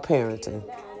with y'all parenting.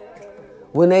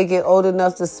 When they get old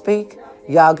enough to speak,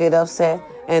 y'all get upset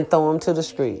and throw them to the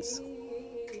streets.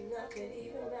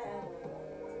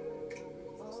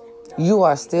 You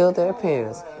are still their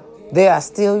parents. They are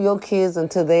still your kids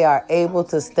until they are able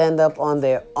to stand up on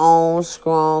their own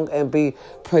strong and be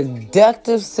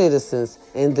productive citizens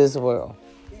in this world.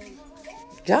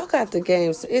 Y'all got the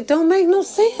games. It don't make no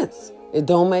sense. It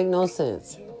don't make no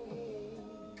sense.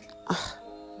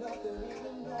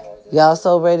 Y'all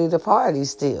so ready to party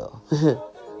still.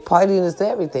 Partying is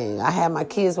everything. I had my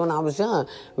kids when I was young.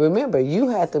 Remember, you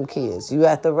had them kids. You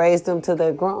had to raise them till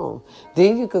they're grown.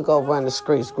 Then you could go run the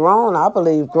streets. Grown, I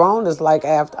believe, grown is like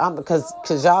after, because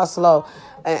y'all slow.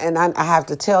 And I have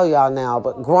to tell y'all now,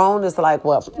 but grown is like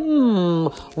what?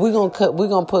 We're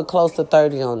gonna put close to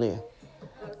 30 on there.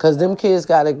 Because them kids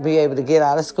got to be able to get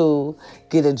out of school,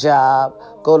 get a job,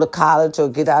 go to college or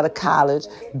get out of college,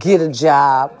 get a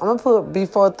job. I'm going to put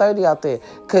before 30 out there.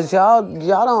 Because y'all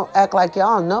don't act like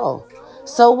y'all know.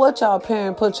 So what y'all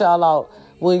parent put y'all out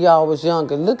when y'all was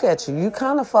younger? Look at you. You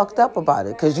kind of fucked up about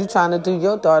it because you trying to do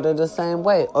your daughter the same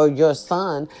way or your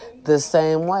son the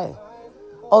same way.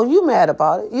 Oh, you mad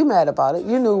about it. You mad about it.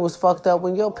 You knew it was fucked up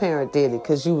when your parent did it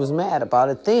because you was mad about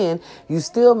it then. You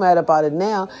still mad about it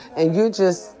now. And you're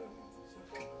just...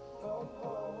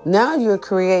 Now you're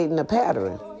creating a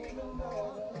pattern.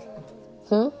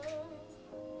 Now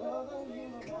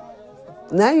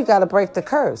you got to break the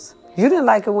curse. You didn't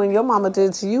like it when your mama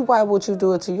did it to you. Why would you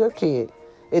do it to your kid?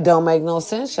 It don't make no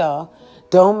sense, y'all.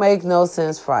 Don't make no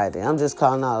sense Friday. I'm just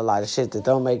calling out a lot of shit that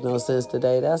don't make no sense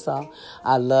today. That's all.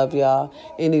 I love y'all.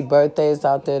 Any birthdays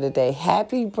out there today,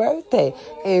 happy birthday.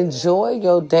 Enjoy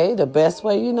your day the best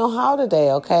way you know how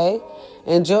today, okay?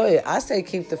 Enjoy it. I say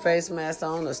keep the face mask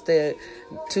on or stay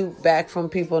too back from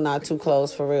people, not too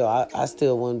close for real. I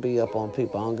still wouldn't be up on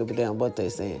people. I don't give a damn what they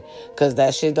saying. Because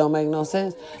that shit don't make no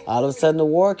sense. All of a sudden the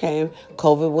war came.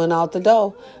 COVID went out the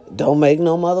door. Don't make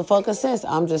no motherfucking sense.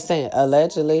 I'm just saying,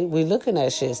 allegedly, we looking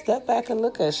at shit. Step back and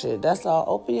look at shit. That's all.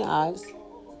 Open your eyes.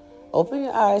 Open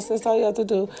your eyes. That's all you have to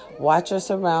do. Watch your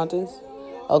surroundings.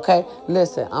 Okay?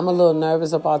 Listen, I'm a little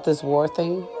nervous about this war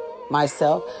thing.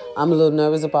 Myself, I'm a little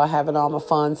nervous about having all my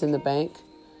funds in the bank.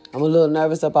 I'm a little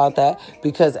nervous about that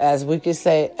because as we could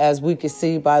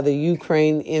see by the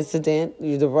Ukraine incident,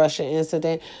 the Russia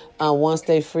incident, once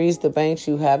they freeze the banks,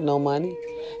 you have no money.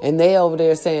 And they over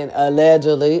there saying,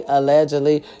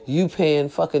 allegedly, you paying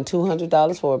fucking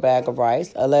 $200 for a bag of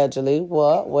rice. Allegedly,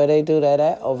 what? Where they do that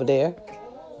at? Over there.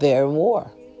 They're in war.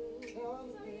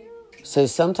 So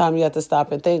sometimes you have to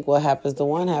stop and think, what happens to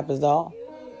one happens to all.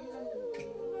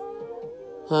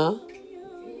 Huh?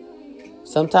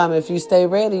 Sometimes if you stay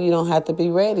ready, you don't have to be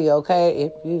ready, okay?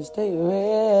 If you stay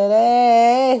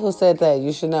ready. Who said that?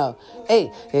 You should know.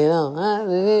 Hey, you don't have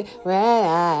to be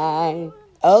ready.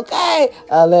 Okay.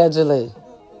 Allegedly.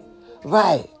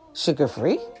 Right. Sugar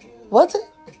free? Was it?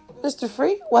 Mr.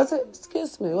 Free? Was it?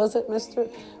 Excuse me. Was it Mr.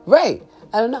 Right.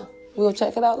 I don't know. We'll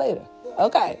check it out later.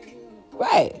 Okay.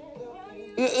 Right.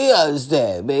 You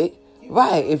understand me?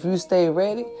 Right. If you stay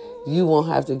ready, you won't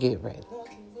have to get ready.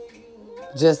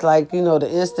 Just like, the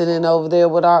incident over there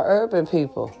with our urban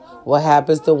people. What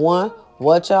happens to one,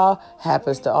 what y'all,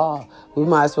 happens to all. We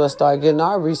might as well start getting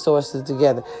our resources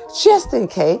together. Just in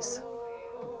case.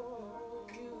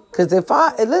 Because if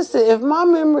my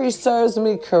memory serves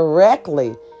me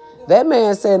correctly, that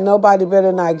man said nobody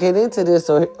better not get into this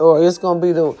or it's going to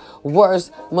be the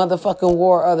worst motherfucking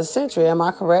war of the century. Am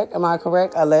I correct?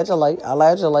 Allegedly.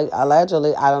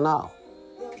 I don't know.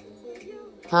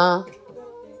 Huh?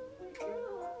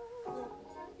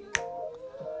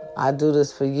 I do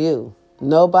this for you.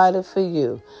 Nobody for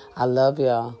you. I love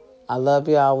y'all. I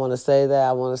want to say that.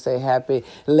 I want to say happy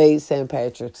late St.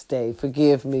 Patrick's Day.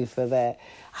 Forgive me for that.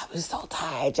 I was so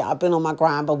tired, y'all. I've been on my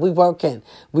grind, but we working.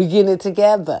 We getting it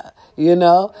together,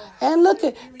 And look,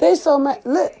 they so mad.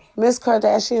 Look, Miss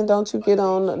Kardashian, don't you get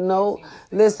on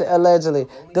allegedly,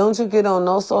 don't you get on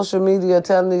no social media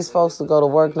telling these folks to go to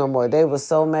work no more. They were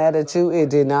so mad at you, it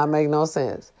did not make no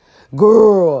sense.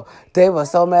 Girl, they were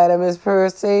so mad at Miss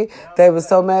Percy. They were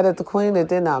so mad at the Queen. It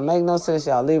did not make no sense.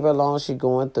 Y'all leave her alone. She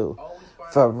going through.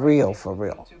 For real.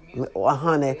 Well,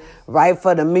 honey, right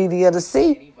for the media to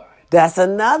see. That's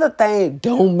another thing.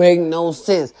 Don't make no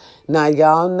sense. Now,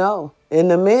 y'all know,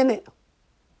 in a minute,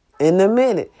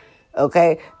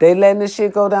 okay, they letting this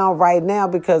shit go down right now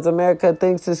because America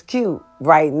thinks it's cute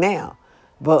right now.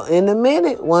 But in a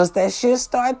minute, once that shit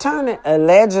start turning,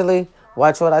 allegedly,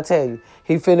 watch what I tell you,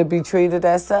 he finna be treated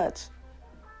as such.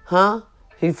 Huh?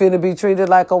 He finna be treated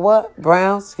like a what?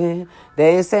 Brown skin.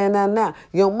 They ain't saying that now.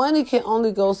 Your money can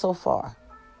only go so far,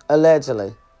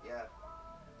 allegedly.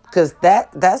 Because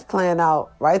that's playing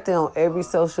out right there on every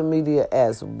social media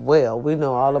as well. We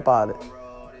know all about it.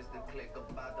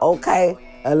 Okay.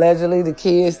 Allegedly, the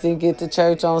kids didn't get to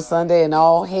church on Sunday and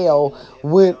all hell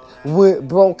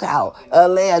broke out.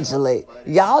 Allegedly.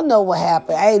 Y'all know what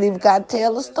happened. I ain't even got to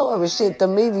tell the story. Shit, the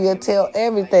media tell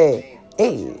everything.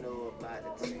 Hey.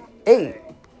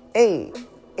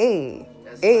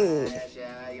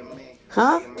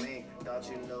 Huh?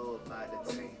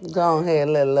 Go ahead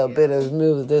and let a little bit of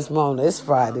music this morning. It's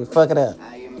Friday. Fuck it up.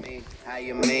 How you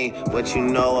mean? What you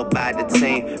know about the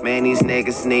team? Man, these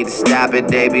niggas need to stop it.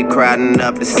 They be crowding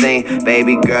up the scene.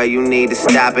 Baby girl, you need to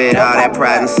stop it. All that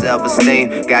pride and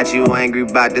self-esteem got you angry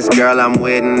about this girl I'm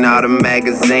with in all the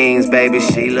magazines. Baby,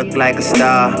 she look like a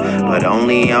star, but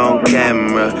only on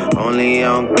camera. Only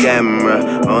on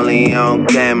camera. Only on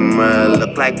camera.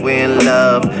 Look like we're in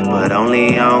love, but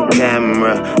only on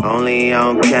camera. Only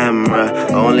on camera.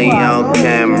 Only on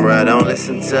camera. Don't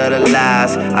listen to the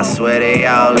lies. I swear they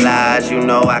all lies. You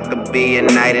know I could be a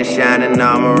knight in shining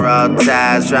armor, all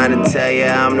ties. Trying to tell you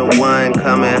I'm the one.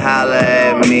 Come and holler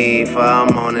at me, for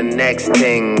I'm on the next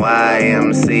thing.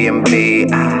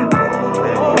 YMCMB.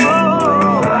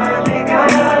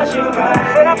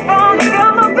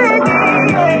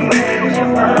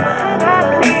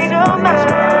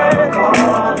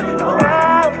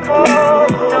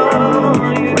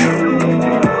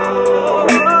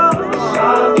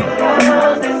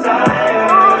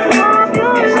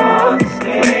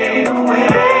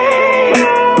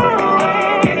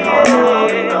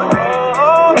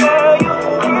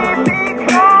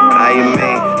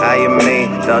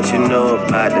 Thought you knew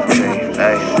about the team,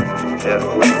 hey, yeah.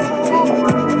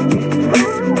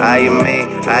 How you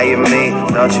mean,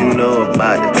 thought you knew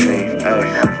about the team, hey,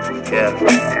 yeah.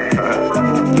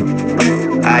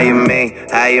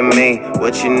 How you mean,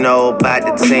 what you know about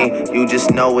the team? You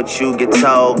just know what you get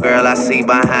told, girl, I see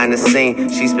behind the scene.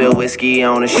 She spilled whiskey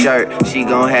on her shirt, she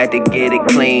gon' have to get it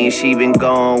clean. She been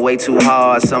going way too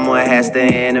hard, someone has to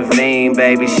intervene.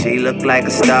 Baby, she look like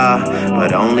a star,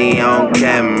 but only on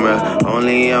camera.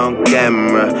 Only on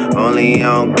camera, only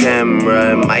on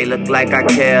camera. It might look like I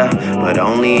care, but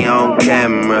only on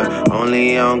camera.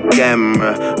 Only on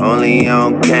camera, only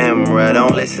on camera.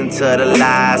 Don't listen to the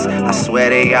lies, I swear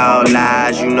they all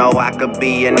lies. You know I could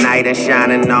be a knight in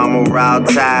shining armor, all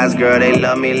ties. Girl, they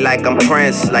love me like I'm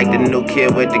Prince, like the new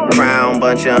kid with the crown.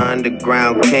 Bunch of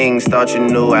underground kings, thought you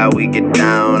knew how we get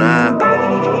down, huh?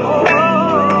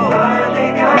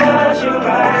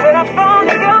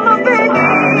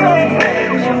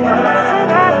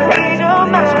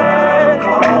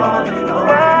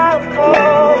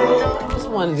 It's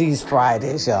one of these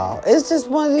Fridays, y'all. It's just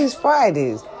one of these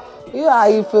Fridays. You know how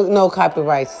you feel no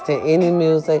copyrights to any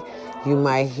music you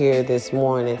might hear this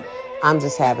morning. I'm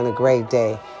just having a great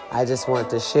day. I just want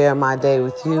to share my day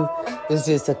with you. It's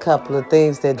just a couple of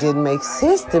things that didn't make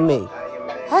sense to me.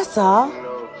 That's all.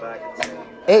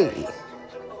 Hey.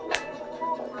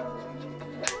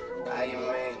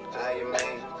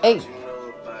 Hey.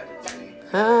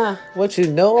 Huh? What you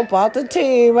know about the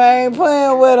team? I ain't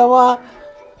playing with them, huh?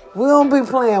 We don't be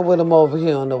playing with them over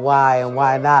here on the Why and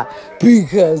Why Not,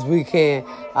 because we can.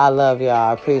 I love y'all.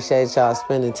 I appreciate y'all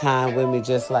spending time with me.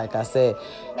 Just like I said,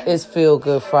 it's Feel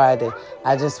Good Friday.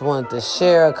 I just wanted to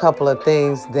share a couple of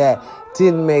things that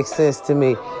didn't make sense to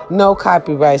me. No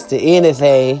copyrights to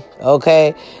anything,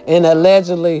 okay? And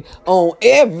allegedly on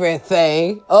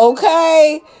everything,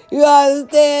 okay? You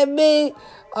understand me?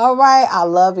 All right, I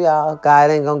love y'all. God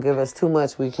ain't gonna give us too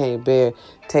much we can't bear.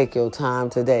 Take your time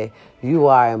today. You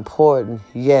are important.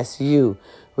 Yes, you.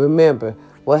 Remember,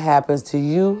 what happens to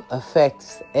you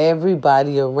affects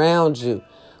everybody around you.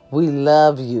 We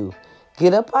love you.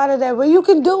 Get up out of that where you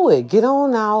can do it. Get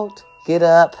on out. Get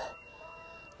up.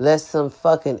 Let some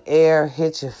fucking air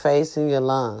hit your face and your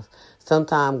lungs.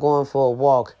 Sometimes going for a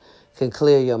walk can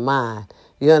clear your mind.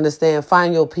 You understand?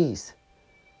 Find your peace.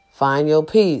 Find your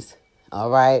peace.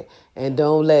 All right? And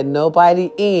don't let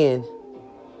nobody in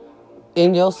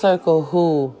your circle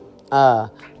who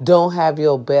don't have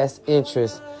your best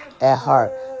interest at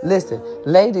heart. Listen,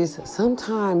 ladies,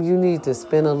 sometimes you need to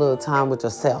spend a little time with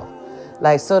yourself.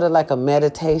 Like sort of like a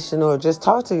meditation, or just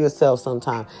talk to yourself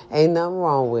sometime. Ain't nothing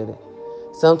wrong with it.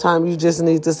 Sometimes you just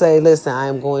need to say, listen, I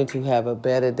am going to have a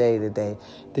better day today.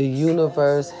 The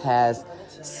universe has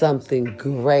something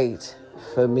great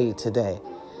for me today.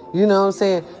 You know what I'm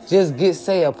saying? Just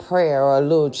say a prayer or a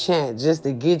little chant just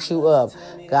to get you up.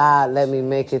 God, let me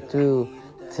make it through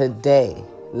today.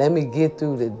 Let me get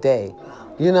through the day.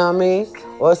 You know what I mean?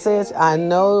 Or says, I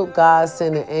know God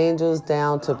sending angels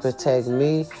down to protect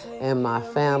me and my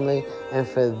family. And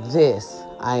for this,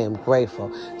 I am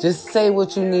grateful. Just say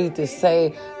what you need to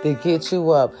say to get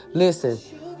you up. Listen,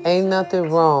 ain't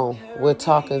nothing wrong with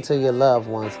talking to your loved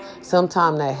ones.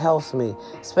 Sometimes that helps me,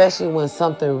 especially when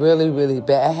something really, really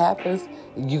bad happens.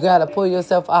 You got to pull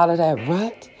yourself out of that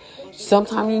rut.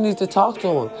 Sometimes you need to talk to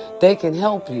them. They can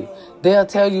help you. They'll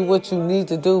tell you what you need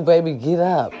to do, baby. Get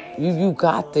up. You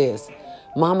got this.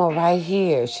 Mama right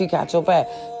here. She got your back.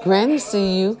 Granny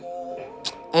see you.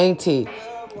 Auntie,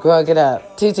 girl, get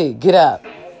up. TT, get up.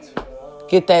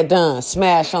 Get that done.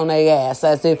 Smash on their ass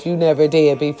as if you never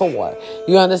did before.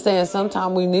 You understand?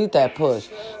 Sometimes we need that push.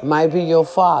 It might be your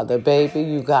father, baby.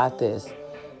 You got this.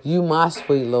 You my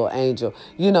sweet little angel.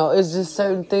 You know, it's just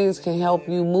certain things can help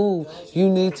you move. You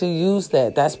need to use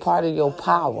that. That's part of your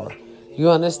power. You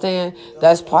understand?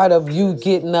 That's part of you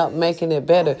getting up, making it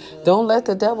better. Don't let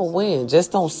the devil win.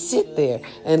 Just don't sit there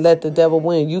and let the devil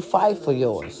win. You fight for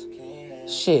yours.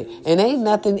 Shit. And ain't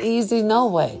nothing easy, no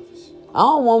way. I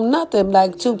don't want nothing.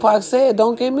 Like Tupac said,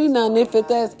 don't give me nothing if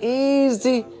that's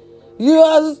easy. You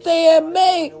understand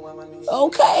me?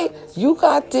 Okay, you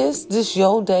got this. This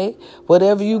your day.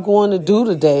 Whatever you going to do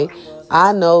today,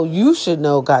 I know you should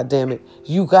know, goddammit.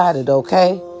 You got it,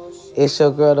 okay? It's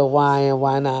your girl, the Why and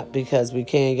Why Not, because we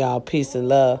can, y'all. Peace and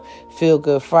love. Feel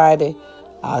Good Friday.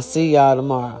 I'll see y'all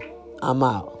tomorrow. I'm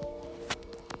out.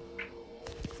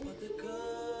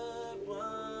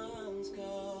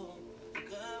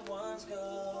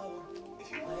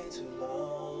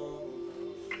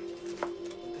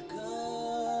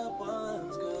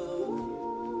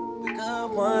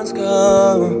 Ones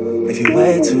go if you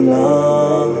wait too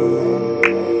long.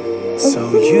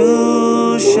 So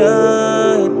you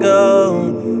should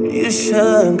go,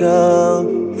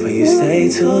 for you stay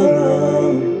too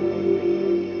long.